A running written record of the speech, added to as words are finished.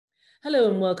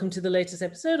Hello and welcome to the latest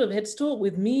episode of Heads Talk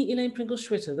with me, Elaine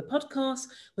Pringle-Schwitter, the podcast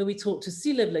where we talk to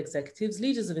C-level executives,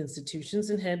 leaders of institutions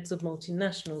and heads of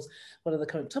multinationals. What are the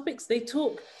current topics? They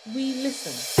talk, we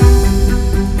listen.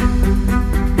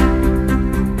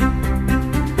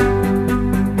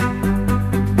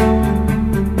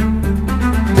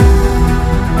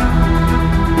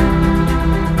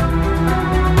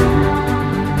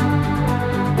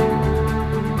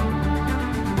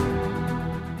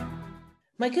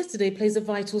 My guest today plays a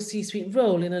vital C-suite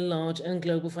role in a large and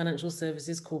global financial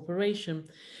services corporation.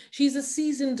 She's a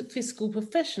seasoned fiscal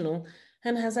professional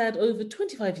and has had over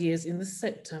 25 years in the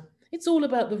sector. It's all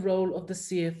about the role of the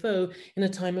CFO in a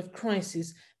time of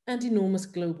crisis and enormous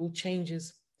global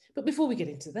changes. But before we get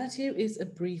into that, here is a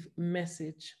brief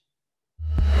message.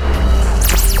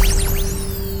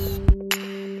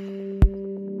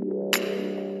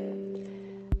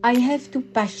 I have two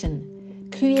passions.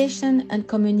 Creation and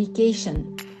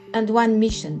communication, and one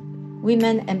mission,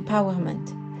 women empowerment.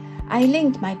 I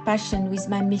linked my passion with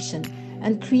my mission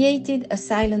and created a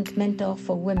silent mentor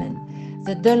for women,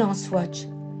 the Delance Watch.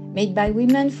 Made by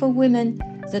women for women,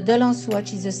 the Delance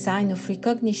Watch is a sign of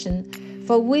recognition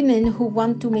for women who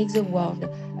want to make the world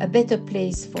a better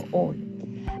place for all.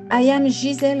 I am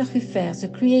Gisèle Ruffert, the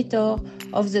creator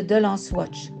of the Delance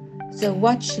Watch, the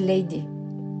Watch Lady.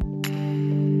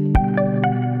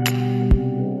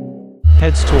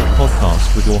 Heads Talk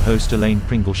podcast with your host Elaine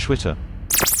Pringle-Schwitter.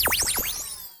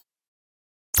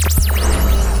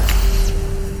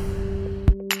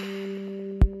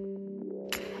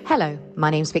 Hello,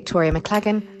 my name's Victoria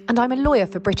McLagan and I'm a lawyer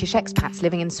for British expats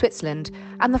living in Switzerland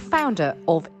and the founder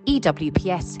of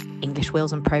EWPS, English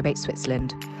Wills and Probate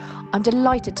Switzerland. I'm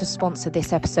delighted to sponsor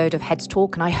this episode of Heads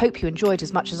Talk and I hope you enjoyed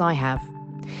as much as I have.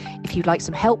 If you'd like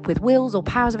some help with wills or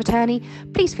powers of attorney,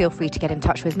 please feel free to get in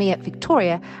touch with me at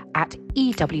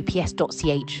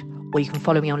victoria@ewps.ch, or you can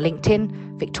follow me on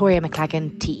LinkedIn, Victoria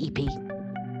McLagan TEP.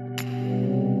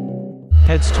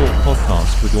 Heads Talk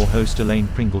podcast with your host Elaine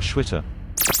Pringle-Schwitter.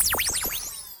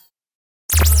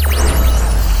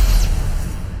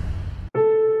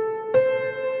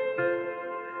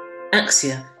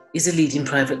 Axia is a leading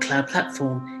private cloud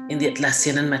platform in the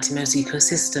Atlassian and Matimos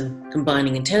ecosystem,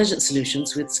 combining intelligent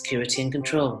solutions with security and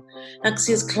control.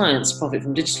 Axia's clients profit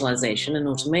from digitalization and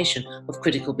automation of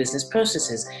critical business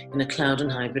processes in a cloud and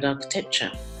hybrid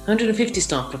architecture. 150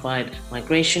 staff provide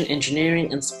migration,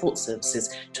 engineering, and support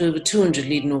services to over 200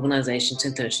 leading organizations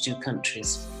in 32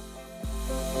 countries.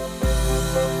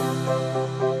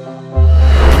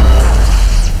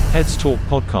 Heads Talk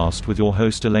podcast with your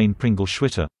host Elaine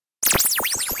Pringle-Schwitter.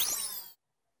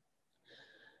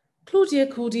 Claudia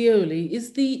Cordioli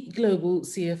is the Global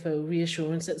CFO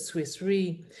Reassurance at Swiss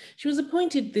Re. She was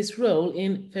appointed this role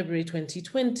in February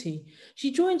 2020.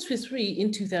 She joined Swiss Re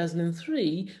in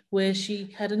 2003, where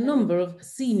she had a number of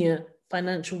senior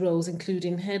financial roles,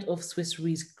 including head of Swiss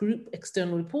Re's Group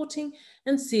External Reporting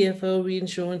and CFO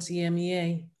Reinsurance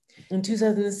EMEA. In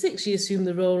 2006, she assumed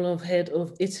the role of head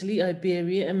of Italy,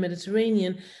 Iberia, and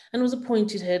Mediterranean, and was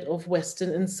appointed head of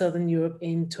Western and Southern Europe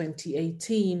in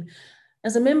 2018.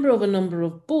 As a member of a number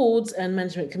of boards and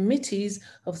management committees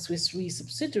of Swiss Re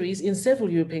subsidiaries in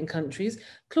several European countries,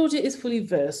 Claudia is fully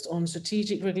versed on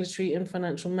strategic, regulatory, and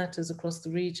financial matters across the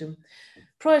region.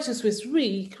 Prior to Swiss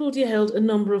Re, Claudia held a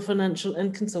number of financial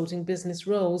and consulting business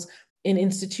roles in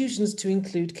institutions to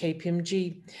include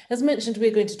KPMG. As mentioned,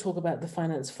 we're going to talk about the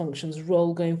finance function's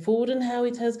role going forward and how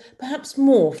it has perhaps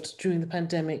morphed during the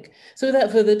pandemic. So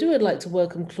without further ado, I'd like to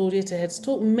welcome Claudia to Heads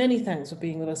Talk. Many thanks for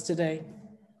being with us today.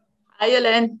 Hi,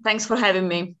 Elaine. Thanks for having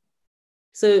me.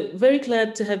 So very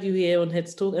glad to have you here on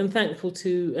Heads Talk and thankful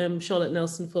to Charlotte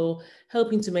Nelson for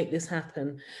helping to make this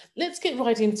happen. Let's get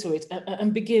right into it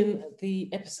and begin the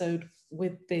episode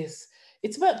with this.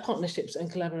 It's about partnerships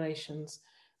and collaborations.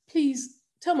 Please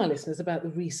tell my listeners about the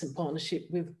recent partnership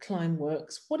with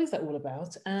Climeworks. What is that all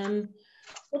about and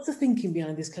what's the thinking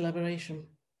behind this collaboration?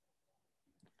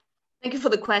 Thank you for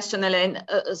the question, Elaine.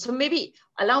 So maybe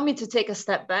allow me to take a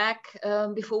step back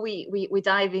before we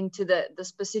dive into the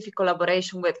specific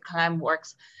collaboration with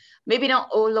Climeworks. Maybe not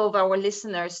all of our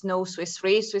listeners know Swiss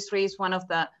Re. Swiss Re is one of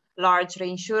the large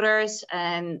reinsurers,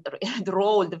 and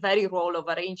the very role of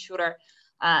a reinsurer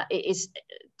is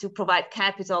to provide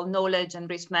capital, knowledge, and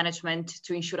risk management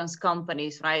to insurance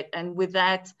companies, right? And with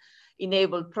that,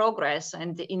 enable progress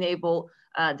and enable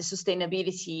the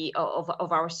sustainability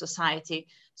of our society.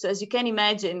 So as you can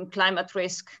imagine, climate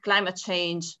risk, climate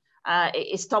change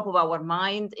is top of our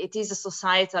mind. It is a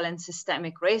societal and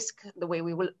systemic risk, the way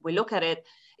we look at it.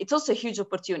 It's also a huge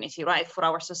opportunity, right, for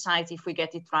our society if we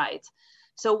get it right.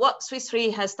 So what Swiss Re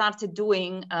has started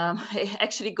doing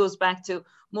actually goes back to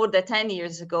more than 10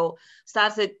 years ago,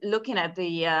 started looking at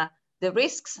the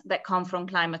risks that come from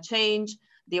climate change,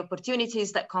 the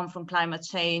opportunities that come from climate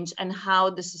change, and how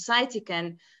the society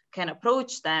can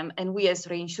approach them. And we as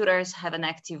reinsurers have an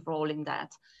active role in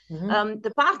that.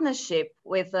 The partnership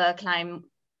with Climeworks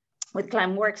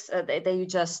that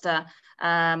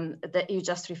you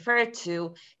just referred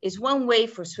to is one way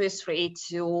for Swiss Re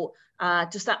to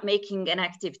start making an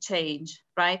active change,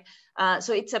 right?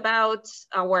 So it's about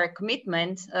our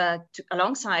commitment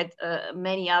alongside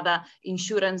many other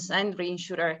insurance and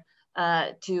reinsurer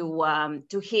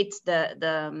to hit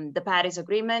the Paris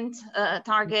Agreement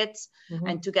targets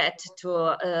and to get to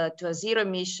a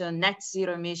net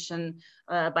zero emission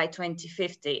by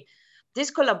 2050. This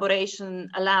collaboration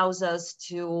allows us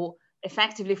to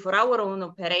effectively, for our own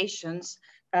operations,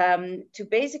 to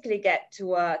basically get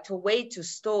to a way to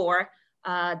store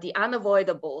the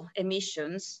unavoidable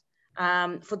emissions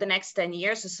for the next 10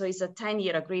 years. So it's a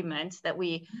 10-year agreement that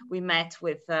we met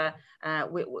with the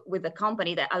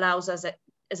company that allows us,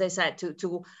 as I said,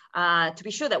 to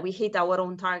be sure that we hit our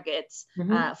own targets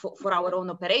for our own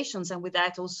operations, and with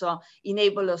that also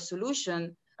enable a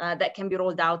solution that can be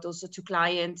rolled out also to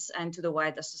clients and to the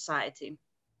wider society.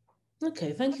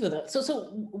 Okay, thank you for that. So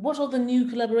what are the new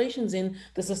collaborations in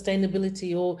the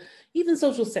sustainability or even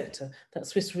social sector that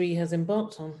Swiss Re has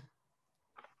embarked on?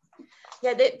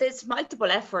 Yeah, there's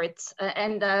multiple efforts,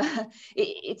 and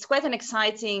it's quite an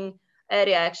exciting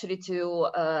area actually to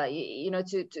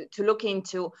look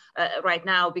into right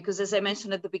now, because as I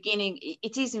mentioned at the beginning,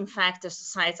 it is in fact a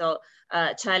societal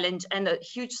challenge and a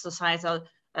huge societal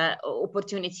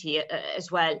opportunity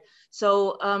as well.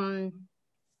 So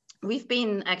we've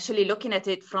been actually looking at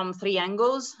it from three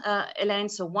angles, Elaine.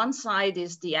 So one side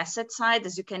is the asset side.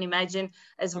 As you can imagine,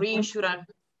 as reinsurer,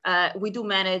 we do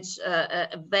manage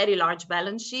a very large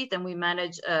balance sheet, and we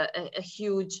manage a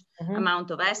huge amount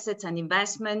of assets and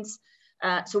investments.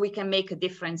 So we can make a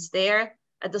difference there.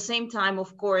 At the same time,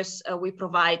 of course, we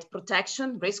provide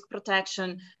protection, risk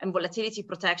protection and volatility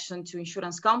protection to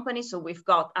insurance companies. So we've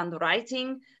got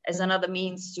underwriting as another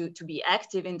means to be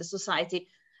active in the society.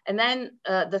 And then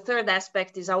the third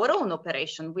aspect is our own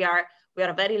operation. We are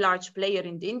a very large player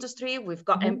in the industry. We've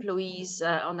got employees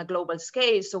on a global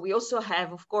scale. So we also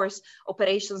have, of course,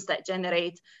 operations that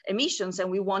generate emissions, and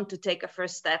we want to take a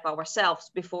first step ourselves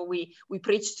before we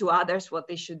preach to others what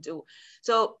they should do.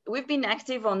 So we've been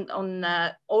active on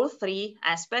all three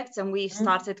aspects, and we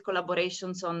started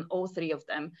collaborations on all three of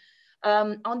them.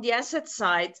 On the asset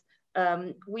side,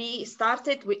 we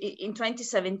started in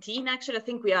 2017. Actually, I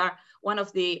think we are one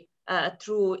of the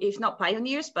true, if not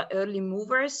pioneers, but early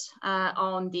movers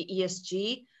on the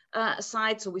ESG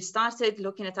side. So we started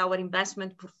looking at our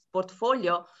investment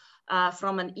portfolio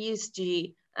from an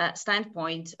ESG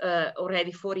standpoint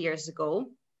already 4 years ago.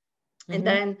 And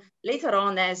then later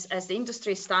on, as the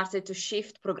industry started to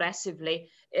shift progressively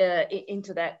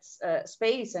into that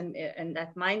space and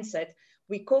that mindset,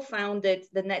 we co-founded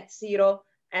the Net Zero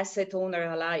Asset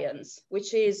Owner Alliance,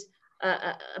 which is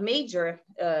a major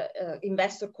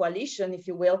investor coalition, if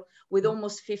you will, with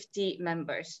almost 50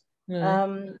 members.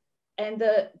 And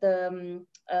the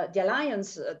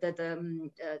alliance,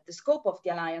 the scope of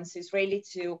the alliance is really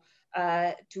to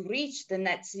reach the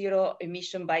net zero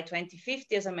emission by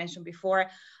 2050, as I mentioned before,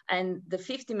 and the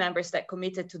 50 members that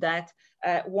committed to that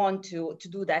want to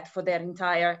do that for their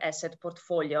entire asset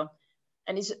portfolio.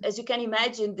 And as you can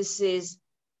imagine, this is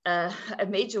a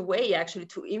major way actually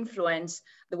to influence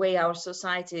the way our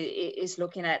society is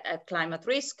looking at climate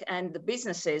risk and the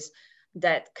businesses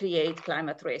that create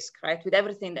climate risk, right? With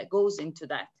everything that goes into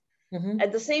that.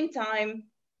 At the same time,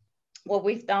 what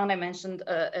we've done, I mentioned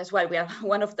as well, we are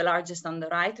one of the largest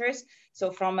underwriters.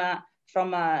 So from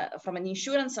an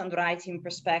insurance underwriting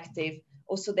perspective,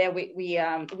 also there we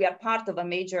are part of a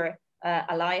major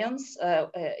alliance.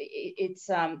 It's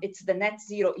the Net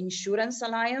Zero Insurance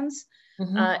Alliance.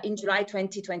 In July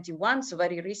 2021, so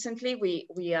very recently,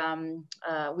 we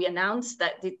announced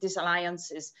that this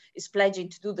alliance is pledging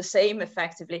to do the same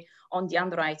effectively on the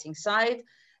underwriting side.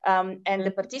 And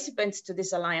the participants to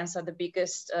this alliance are the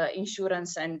biggest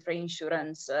insurance and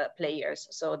reinsurance players.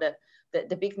 So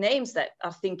the big names that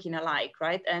are thinking alike,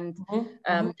 right? And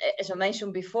as I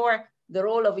mentioned before, the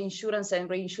role of insurance and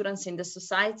reinsurance in the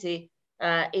society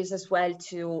is as well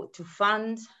to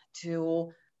fund,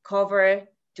 to cover,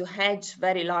 to hedge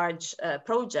very large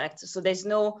projects. So there's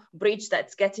no bridge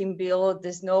that's getting built.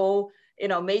 There's no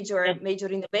major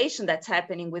innovation that's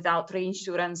happening without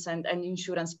reinsurance and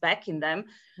insurance backing them.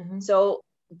 So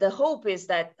the hope is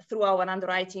that through our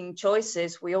underwriting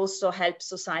choices, we also help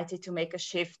society to make a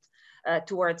shift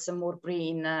towards a more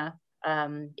green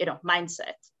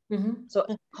mindset. So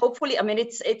hopefully, I mean,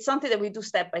 it's something that we do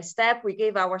step by step. We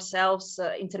gave ourselves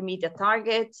intermediate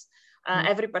targets.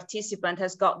 Every participant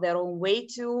has got their own way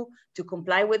to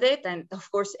comply with it. And of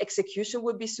course, execution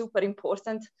would be super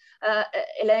important,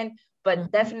 Elaine,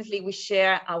 but definitely we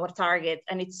share our target.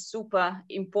 And it's super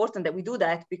important that we do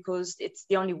that because it's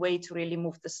the only way to really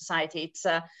move the society.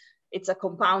 It's a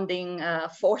compounding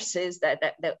forces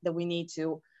that we need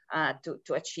to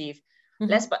achieve.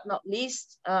 Last but not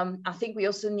least, I think we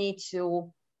also need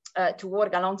to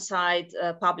work alongside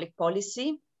public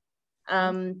policy.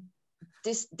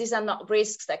 These are not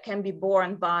risks that can be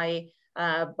borne by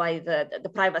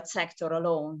the private sector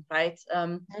alone, right?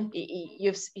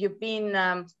 You've been,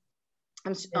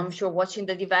 I'm sure, watching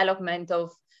the development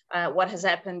of what has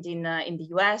happened in the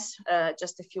US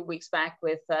just a few weeks back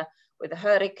with the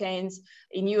hurricanes.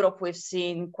 In Europe, we've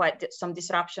seen quite some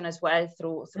disruption as well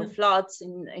through floods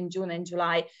in June and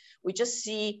July. We just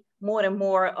see more and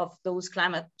more of those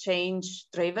climate change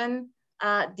driven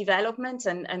developments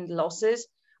and losses.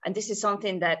 And this is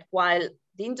something that, while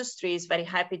the industry is very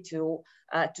happy to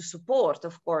support,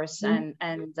 of course, and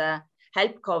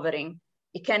help covering,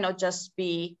 it cannot just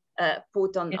be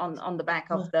put on the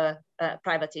back of the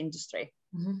private industry.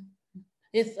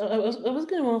 Yes, I was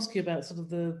going to ask you about sort of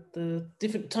the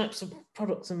different types of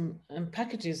products and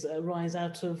packages that arise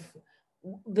out of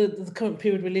the current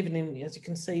period we're living in, as you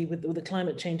can see, with the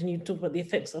climate change, and you talk about the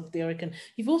effects of the hurricane.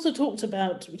 You've also talked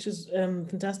about, which is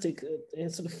fantastic,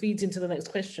 it sort of feeds into the next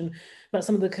question, about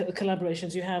some of the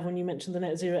collaborations you have when you mentioned the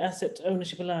Net Zero Asset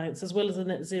Ownership Alliance, as well as the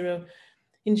Net Zero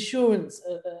Insurance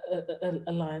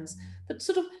Alliance. But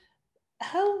sort of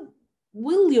how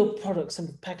will your products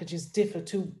and packages differ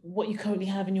to what you currently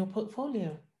have in your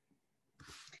portfolio?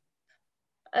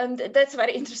 That's a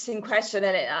very interesting question,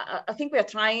 and I think we are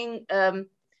trying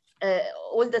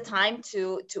all the time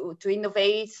to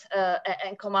innovate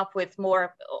and come up with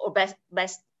more or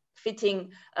best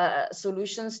fitting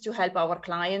solutions to help our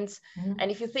clients. And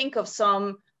if you think of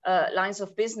some lines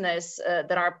of business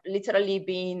that are literally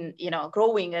being,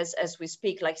 growing as we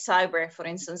speak, like cyber, for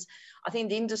instance, I think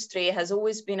the industry has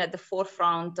always been at the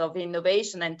forefront of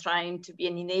innovation and trying to be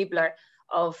an enabler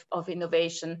of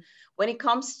innovation. When it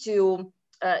comes to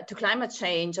climate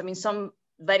change, I mean, some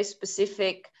very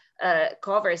specific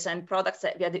covers and products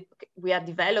that we are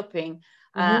developing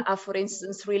are, for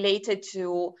instance, related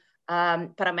to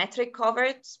parametric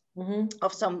covers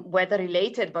of some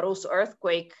weather-related, but also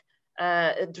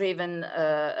earthquake-driven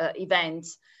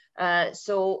events.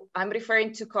 So I'm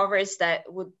referring to covers that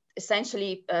would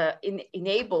essentially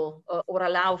enable or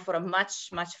allow for a much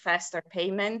faster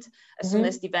payment as soon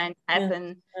as the event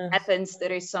happens.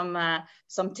 There is some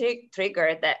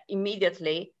trigger that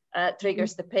immediately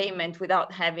triggers the payment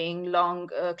without having long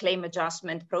claim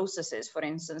adjustment processes, for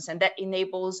instance, and that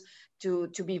enables to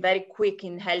be very quick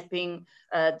in helping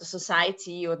the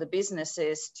society or the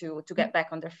businesses to get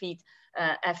back on their feet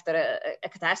after a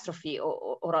catastrophe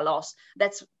or a loss.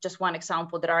 That's just one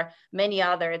example. There are many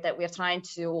other that we are trying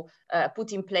to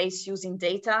put in place using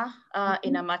data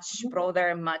in a much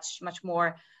broader, much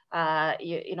more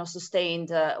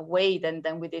sustained way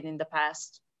than we did in the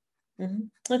past.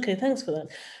 Okay, thanks for that.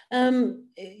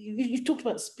 You talked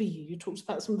about speed. You talked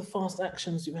about some of the fast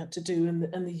actions you had to do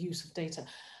and the use of data.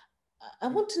 I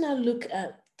want to now look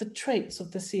at the traits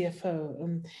of the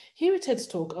CFO. Here at Heads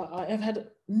Talk, I've had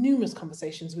numerous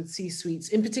conversations with C-suites,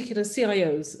 in particular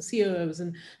CIOs, COOs,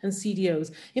 and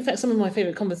CDOs. In fact, some of my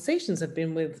favorite conversations have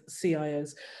been with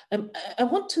CIOs. I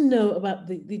want to know about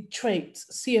the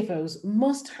traits CFOs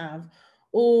must have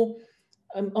or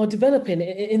are developing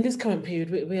in this current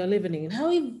period we are living in.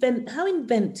 How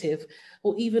inventive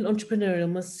or even entrepreneurial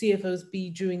must CFOs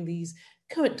be during these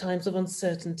current times of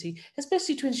uncertainty,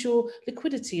 especially to ensure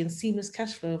liquidity and seamless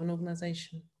cash flow of an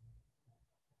organization?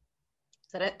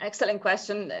 It's an excellent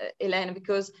question, Elaine,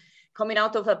 because coming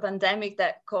out of a pandemic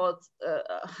that caught,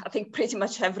 I think, pretty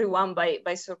much everyone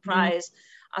by surprise,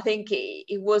 I think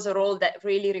it was a role that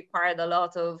really required a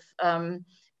lot of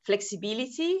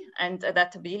flexibility and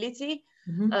adaptability.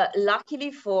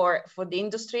 Luckily for the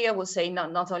industry, I would say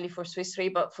not only for Swiss Re,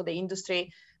 but for the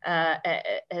industry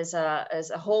as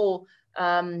a whole,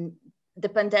 the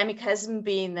pandemic hasn't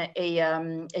been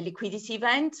a liquidity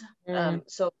event.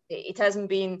 So it hasn't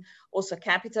been also a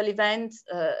capital event.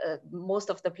 Most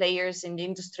of the players in the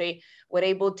industry were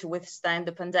able to withstand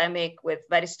the pandemic with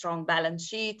very strong balance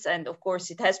sheets. And of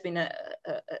course, it has been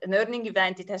an earning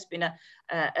event. It has been a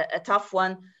tough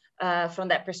one from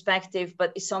that perspective,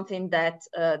 but it's something that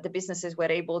the businesses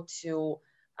were able to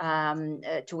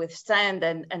withstand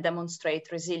and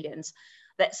demonstrate resilience.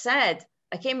 That said,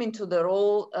 I came into the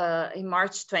role in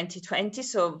March 2020,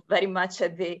 so very much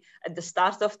at the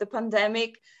start of the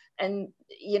pandemic. And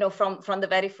from the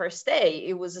very first day,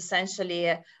 it was essentially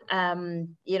a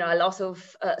lot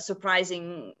of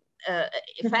surprising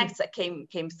effects that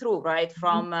came through, right?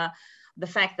 From the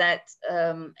fact that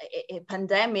a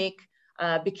pandemic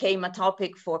became a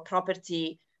topic for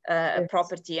property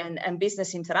and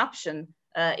business interruption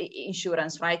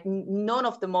insurance, right? None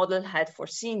of the model had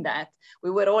foreseen that.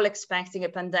 We were all expecting a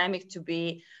pandemic to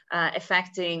be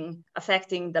affecting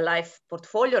the life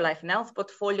and health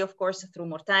portfolio, of course, through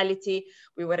mortality.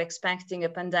 We were expecting a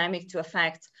pandemic to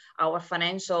affect our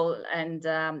financial and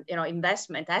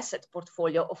investment asset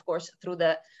portfolio, of course, through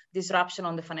the disruption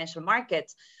on the financial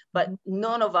markets. But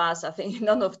none of us, I think,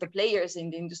 none of the players in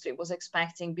the industry was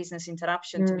expecting business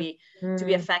interruption to be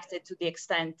affected to the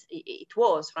extent it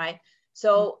was, right?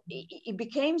 So it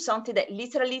became something that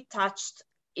literally touched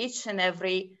each and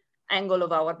every angle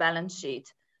of our balance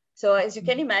sheet. So as you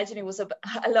can imagine, it was a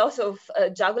lot of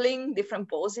juggling different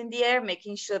balls in the air,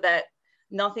 making sure that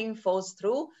nothing falls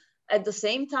through. At the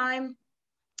same time,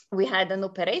 we had an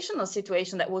operational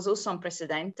situation that was also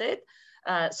unprecedented.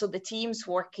 So the teams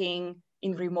working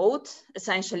in remote,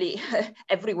 essentially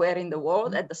everywhere in the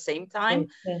world at the same time.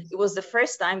 Yes. It was the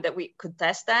first time that we could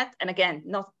test that. And again,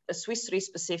 not a Swiss Re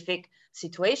specific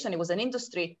situation. It was an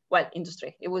industry,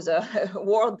 it was a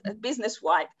world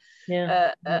business-wide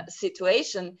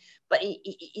situation, but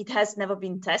it has never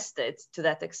been tested to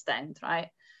that extent, right?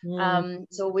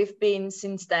 So we've been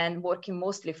since then working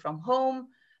mostly from home,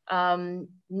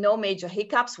 no major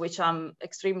hiccups, which I'm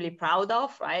extremely proud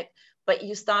of, right? But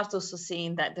you start also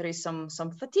seeing that there is some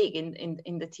fatigue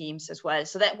in the teams as well.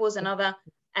 So that was another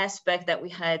aspect that we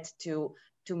had to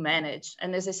manage.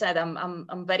 And as I said,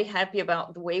 I'm very happy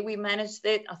about the way we managed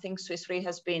it. I think Swiss Re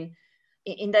has been,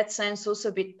 in that sense, also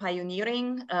a bit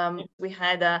pioneering. We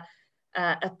had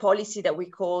a policy that we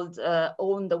called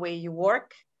Own the Way You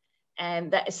Work.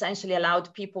 And that essentially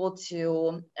allowed people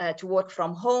to work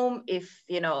from home if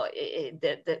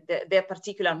their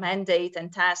particular mandate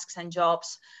and tasks and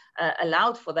jobs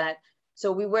allowed for that.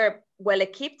 So we were well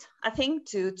equipped, I think,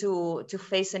 to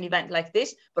face an event like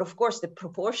this. But of course, the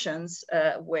proportions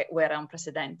were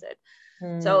unprecedented.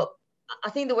 So I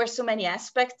think there were so many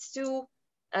aspects to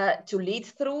lead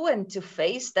through and to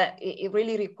face that it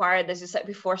really required, as you said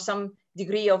before, some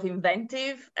degree of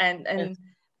inventive and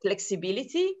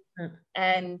flexibility.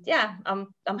 And yeah,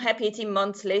 I'm happy 18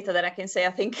 months later that I can say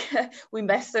I think we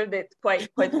mastered it quite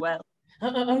well.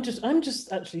 I'm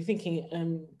just actually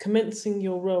thinking, commencing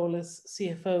your role as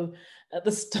CFO at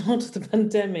the start of the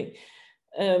pandemic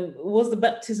was the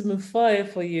baptism of fire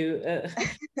for you.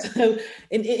 So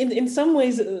in some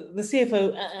ways, the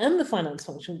CFO and the finance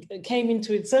function came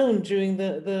into its own during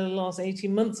the last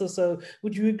 18 months or so.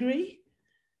 Would you agree?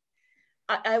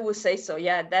 I would say so.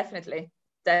 Yeah, definitely.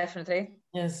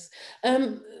 Yes.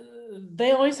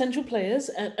 They are essential players,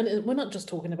 and we're not just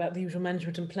talking about the usual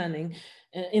management and planning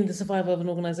in the survival of an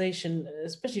organization,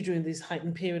 especially during this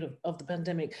heightened period of the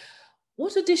pandemic.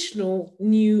 What additional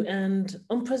new and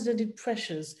unprecedented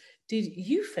pressures did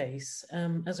you face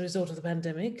as a result of the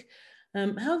pandemic?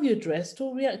 How have you addressed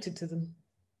or reacted to them?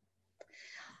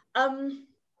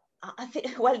 I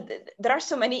think, well, there are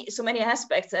so many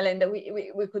aspects, Ellen, that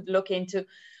we could look into.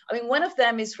 I mean, one of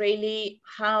them is really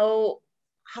how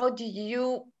do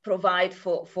you provide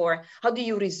for how do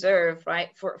you reserve, right,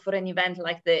 for an event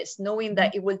like this, knowing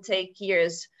that it will take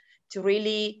years to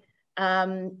really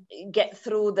get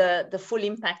through the full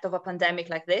impact of a pandemic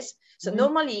like this. So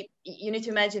normally you need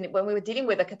to imagine when we were dealing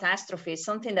with a catastrophe,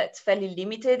 something that's fairly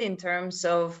limited in terms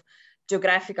of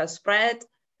geographical spread.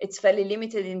 It's fairly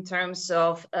limited in terms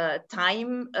of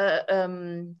time,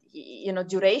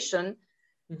 duration,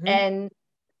 and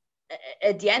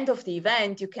at the end of the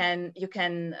event, you can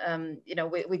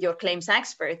with your claims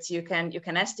experts, you can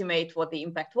estimate what the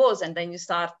impact was, and then you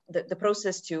start the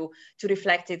process to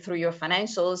reflect it through your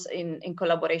financials in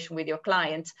collaboration with your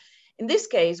clients. In this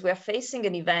case, we are facing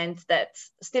an event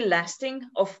that's still lasting,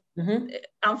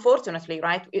 unfortunately,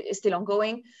 right? It's still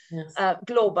ongoing, yes.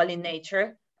 Global in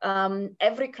nature.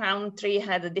 Every country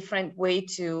had a different way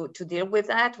to deal with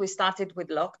that. We started with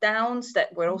lockdowns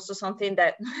that were also something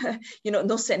that,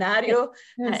 no scenario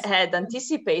had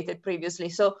anticipated previously.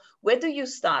 So where do you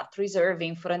start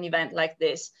reserving for an event like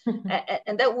this?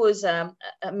 And that was a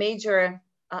major,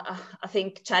 I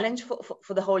think, challenge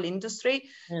for the whole industry.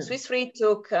 Swiss Re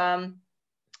took, I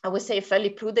would say, a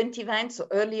fairly prudent event. So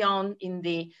early on in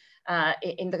the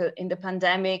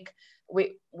pandemic,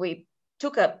 we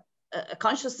took a a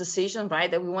conscious decision, right,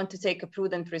 that we want to take a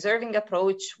prudent reserving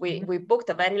approach. We booked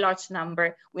a very large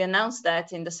number. We announced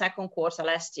that in the second quarter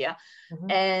last year.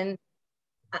 And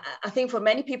I think for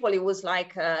many people, it was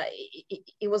like,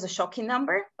 it was a shocking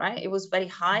number, right? It was very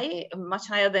high, much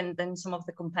higher than some of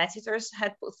the competitors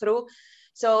had put through.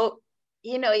 So,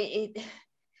 you know,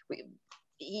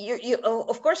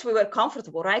 of course, we were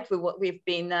comfortable, right, with what we've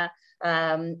been,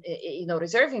 you know,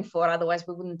 reserving for. Otherwise,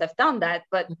 we wouldn't have done that.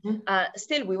 But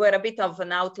still, we were a bit of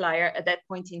an outlier at that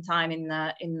point in time in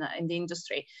the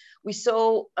industry. We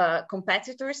saw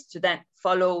competitors to then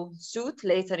follow suit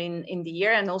later in the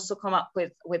year and also come up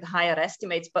with higher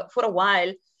estimates. But for a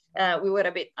while, we were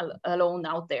a bit alone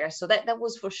out there. So that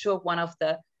was for sure one of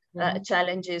the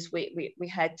challenges we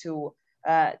had to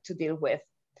deal with.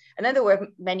 And then there were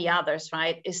many others,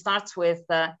 right? It starts with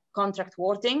contract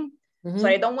wording. So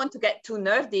I don't want to get too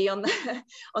nerdy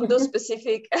on those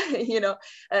specific, you know,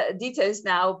 details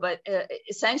now, but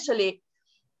essentially,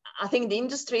 I think the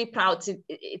industry prouds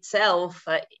itself,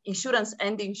 insurance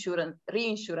and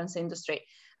reinsurance industry,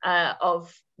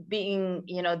 of being,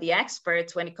 you know, the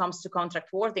experts when it comes to contract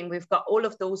wording. We've got all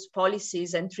of those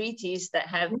policies and treaties that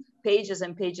have pages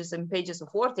and pages and pages of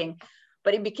wording.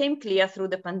 But it became clear through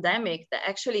the pandemic that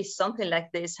actually something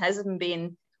like this hasn't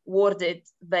been worded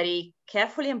very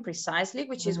carefully and precisely,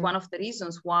 which is one of the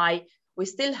reasons why we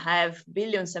still have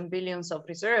billions and billions of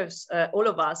reserves, all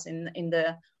of us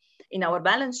in our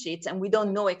balance sheets, and we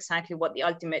don't know exactly what the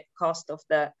ultimate cost of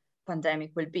the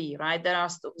pandemic will be, right? There are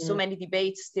so many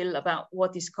debates still about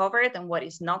what is covered and what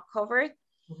is not covered.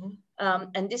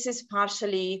 And this is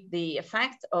partially the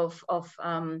effect of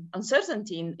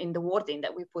uncertainty in the wording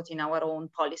that we put in our own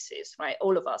policies, right?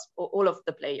 All of us, all of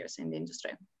the players in the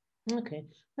industry. Okay,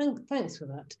 thanks for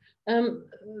that.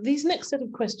 These next set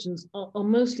of questions are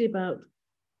mostly about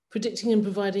predicting and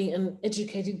providing an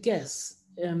educated guess.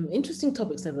 Interesting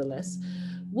topics, nevertheless.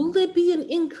 Will there be an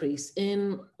increase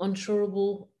in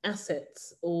uninsurable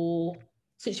assets or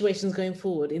situations going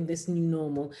forward in this new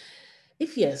normal?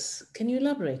 If yes, can you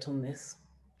elaborate on this?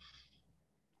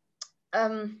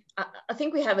 I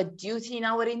think we have a duty in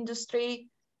our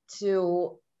industry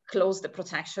to close the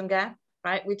protection gap,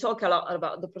 right? We talk a lot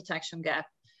about the protection gap.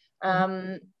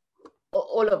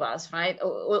 All of us, right?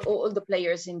 All the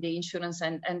players in the insurance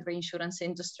and reinsurance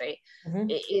industry.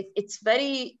 It's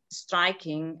very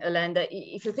striking, Elena,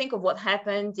 if you think of what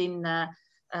happened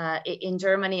in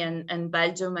Germany and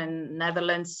Belgium and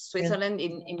Netherlands, Switzerland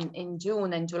in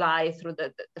June and July through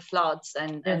the floods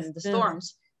and the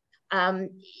storms.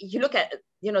 You look at,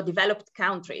 you know, developed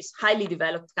countries, highly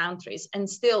developed countries, and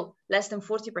still less than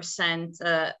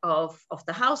 40% of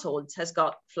the households has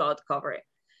got flood cover.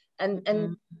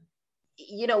 And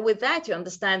you know, with that, you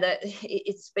understand that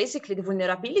it's basically the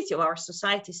vulnerability of our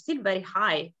society is still very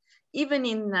high, even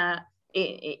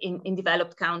in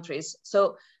developed countries.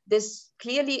 So there's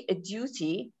clearly a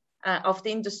duty of the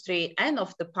industry and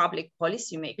of the public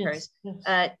policymakers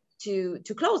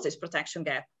to close this protection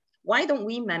gap. Why don't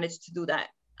we manage to do that?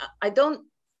 I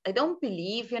don't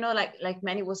believe, you know, like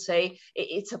many will say,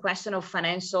 it's a question of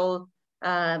financial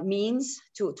means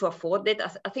to afford it.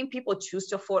 I think people choose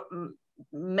to afford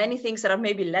many things that are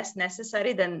maybe less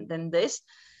necessary than this.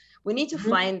 We need to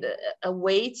find a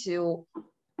way to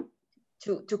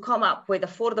come up with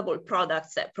affordable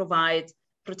products that provide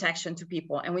protection to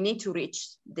people, and we need to reach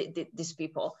these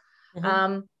people.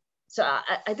 So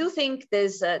I do think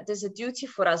there's a duty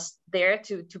for us there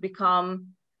to become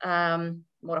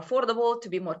more affordable, to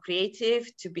be more creative,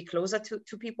 to be closer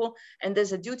to people, and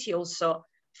there's a duty also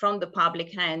from the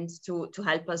public hands to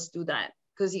help us do that.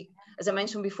 Because as I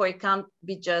mentioned before, it can't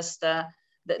be just the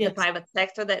private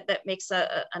sector that makes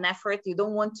an effort. You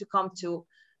don't want to come to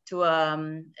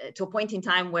a point in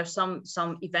time where some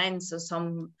events or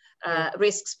some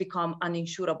risks become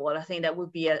uninsurable. I think that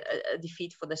would be a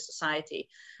defeat for the society.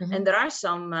 And there are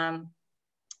some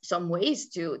ways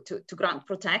to grant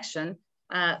protection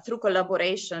through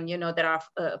collaboration. You know, there are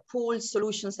pool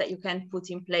solutions that you can put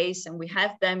in place, and we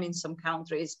have them in some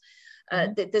countries.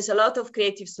 There's a lot of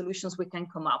creative solutions we can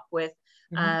come up with,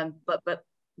 but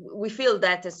we feel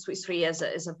that as Swiss Re is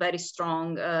a very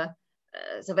strong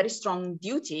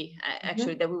duty,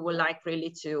 actually, that we would like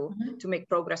really to make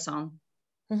progress on.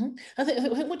 I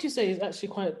think what you say is actually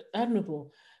quite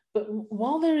admirable. But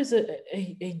while there is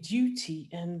a duty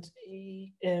and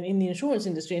in the insurance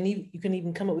industry, and you can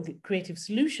even come up with creative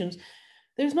solutions,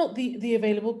 there's not the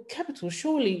available capital,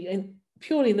 surely, and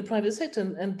purely in the private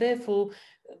sector, and therefore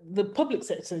the public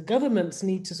sector, governments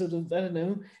need to sort of, I don't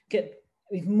know, get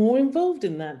more involved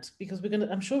in that, because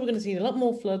I'm sure we're going to see a lot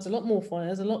more floods, a lot more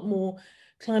fires, a lot more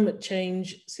climate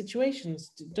change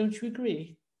situations. Don't you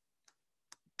agree?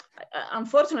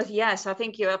 unfortunately, yes, I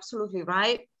think you're absolutely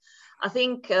right. I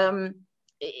think,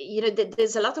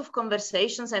 there's a lot of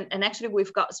conversations, and actually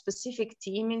we've got a specific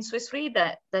team in Swiss Re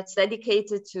that's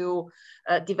dedicated to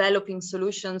developing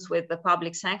solutions with the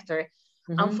public sector.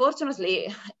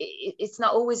 Unfortunately, it's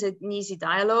not always an easy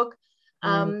dialogue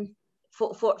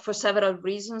for several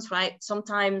reasons, right?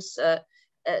 Sometimes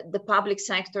the public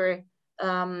sector,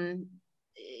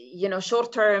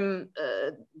 short-term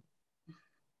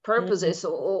purposes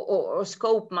or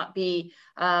scope might be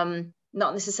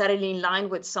not necessarily in line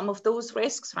with some of those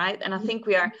risks, right? And I think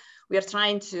we are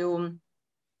trying to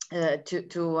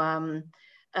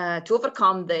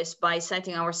overcome this by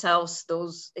setting ourselves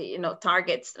those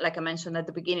targets, like I mentioned at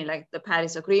the beginning, like the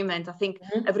Paris Agreement. I think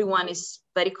everyone is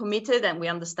very committed, and we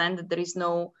understand that there is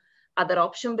no other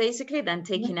option basically than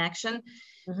taking action.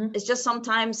 It's just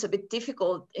sometimes a bit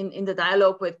difficult in the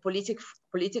dialogue with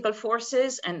political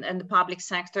forces and the public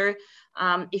sector.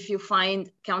 If you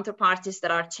find counterparties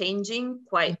that are changing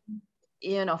quite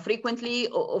frequently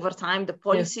over time, the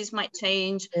policies might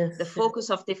change, the focus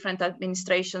of different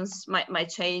administrations might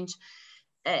change,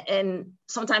 and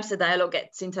sometimes the dialogue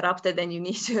gets interrupted and you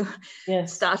need to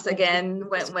start again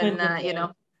when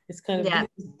It's kind of,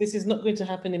 this is not going to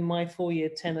happen in my 4-year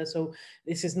tenure, so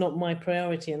this is not my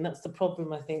priority. And that's the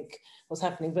problem, I think, what's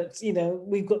happening. But,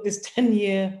 we've got this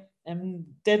 10-year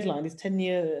deadline, this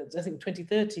 10-year, I think,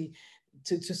 2030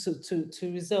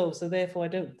 to resolve. So therefore, I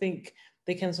don't think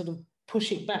they can sort of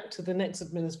push it back to the next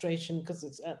administration, because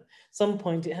it's at some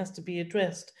point it has to be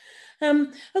addressed.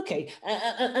 Okay,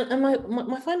 and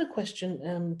my final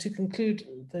question to conclude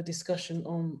the discussion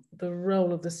on the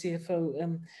role of the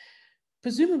CFO,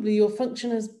 presumably your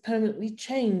function has permanently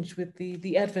changed with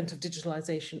the advent of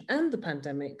digitalization and the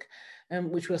pandemic,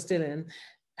 which we're still in.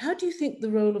 How do you think the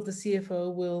role of the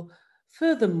CFO will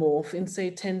further morph in, say,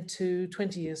 10 to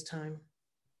 20 years' time?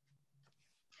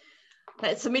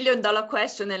 It's $1 million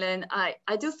question, Ellen. I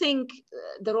do think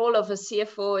the role of a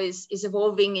CFO is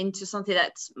evolving into something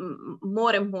that's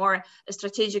more and more a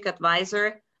strategic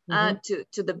advisor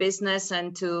to the business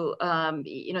and to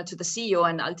to the CEO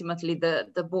and ultimately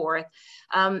the board.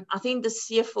 I think the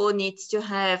CFO needs to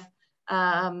have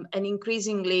an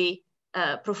increasingly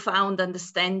profound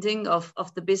understanding of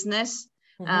the business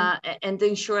and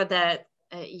ensure that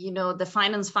the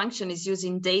finance function is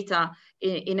using data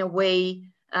in a way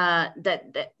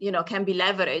that can be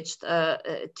leveraged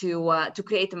to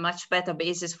create a much better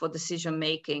basis for decision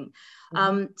making.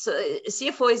 So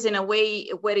CFO is in a way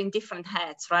wearing different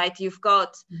hats, right? You've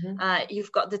got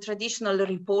the traditional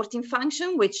reporting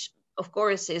function, which of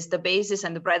course is the basis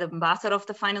and the bread and butter of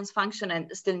the finance function and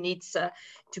still needs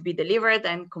to be delivered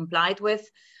and complied with.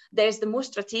 There's the more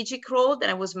strategic role that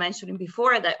I was mentioning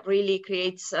before that really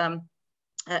creates a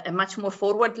much more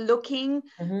forward-looking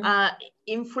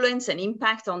influence and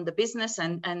impact on the business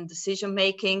and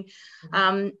decision-making.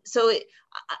 So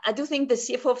I do think the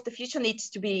CFO of the future needs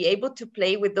to be able to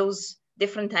play with those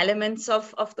different elements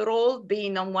of the role,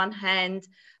 being on one hand,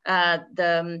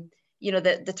 the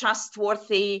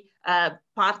trustworthy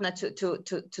partner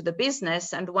to the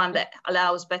business, and the one that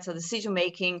allows better decision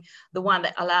making, the one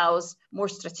that allows more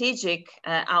strategic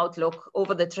outlook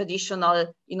over the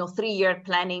traditional 3-year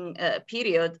planning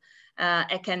period.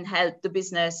 It can help the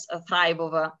business thrive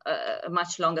over a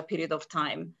much longer period of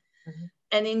time.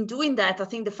 And in doing that, I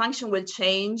think the function will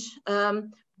change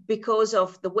because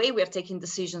of the way we're taking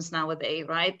decisions nowadays,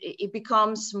 right? It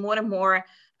becomes more and more,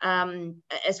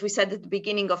 as we said at the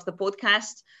beginning of the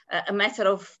podcast, a matter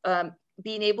of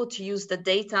being able to use the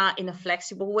data in a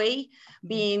flexible way,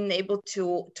 being able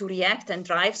to react and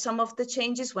drive some of the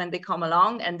changes when they come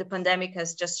along. And the pandemic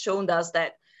has just shown us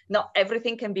that not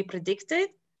everything can be predicted,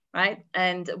 right?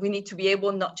 And we need to be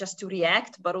able not just to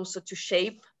react, but also to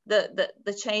shape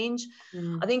the change.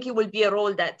 I think it will be a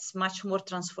role that's much more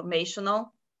transformational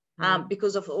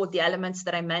because of all the elements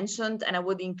that I mentioned. And I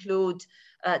would include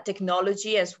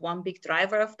technology as one big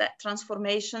driver of that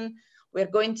transformation. We're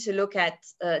going to look at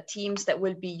teams that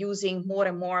will be using more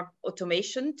and more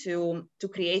automation to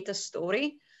create a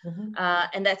story.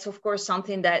 And that's, of course,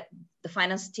 something that the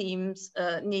finance teams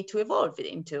need to evolve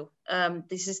into.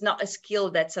 This is not a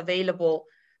skill that's available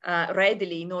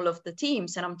readily in all of the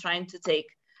teams. And I'm trying to take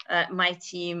my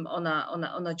team on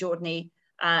a journey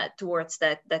towards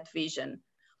that vision.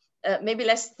 Maybe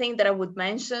last thing that I would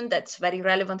mention that's very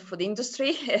relevant for the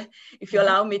industry, if you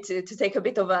allow me to take a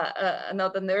bit of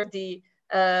another nerdy,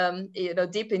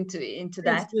 deep into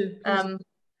that.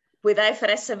 With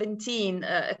IFRS 17,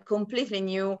 a completely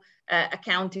new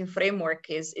accounting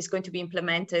framework is going to be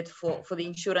implemented for the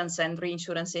insurance and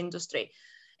reinsurance industry.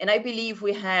 And I believe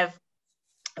we have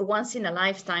a once in a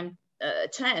lifetime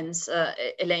chance,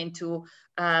 Elaine, to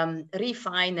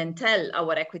refine and tell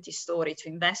our equity story to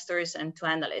investors and to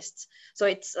analysts. So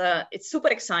it's super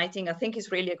exciting. I think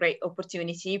it's really a great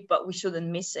opportunity, but we shouldn't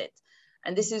miss it.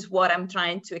 And this is what I'm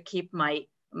trying to equip my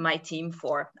team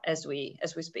for as we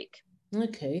speak.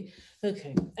 Okay.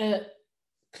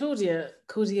 Claudia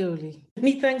Cordioli,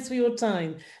 many thanks for your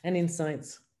time and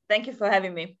insights. Thank you for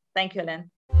having me. Thank you, Elaine.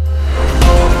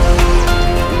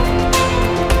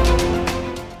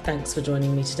 Thanks for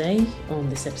joining me today on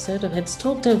this episode of Heads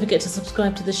Talk. Don't forget to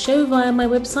subscribe to the show via my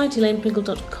website,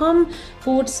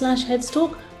 elainepringle.com/Heads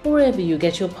Talk, or wherever you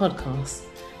get your podcasts.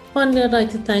 Finally, I'd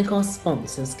like to thank our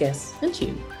sponsors, guests, and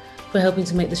you for helping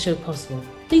to make the show possible.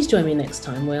 Please join me next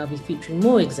time where I'll be featuring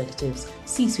more executives,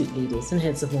 C-suite leaders, and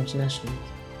heads of multinationals.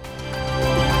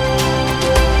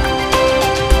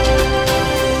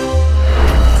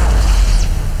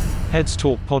 Heads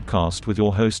Talk podcast with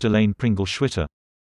your host Elaine Pringle Schwitter.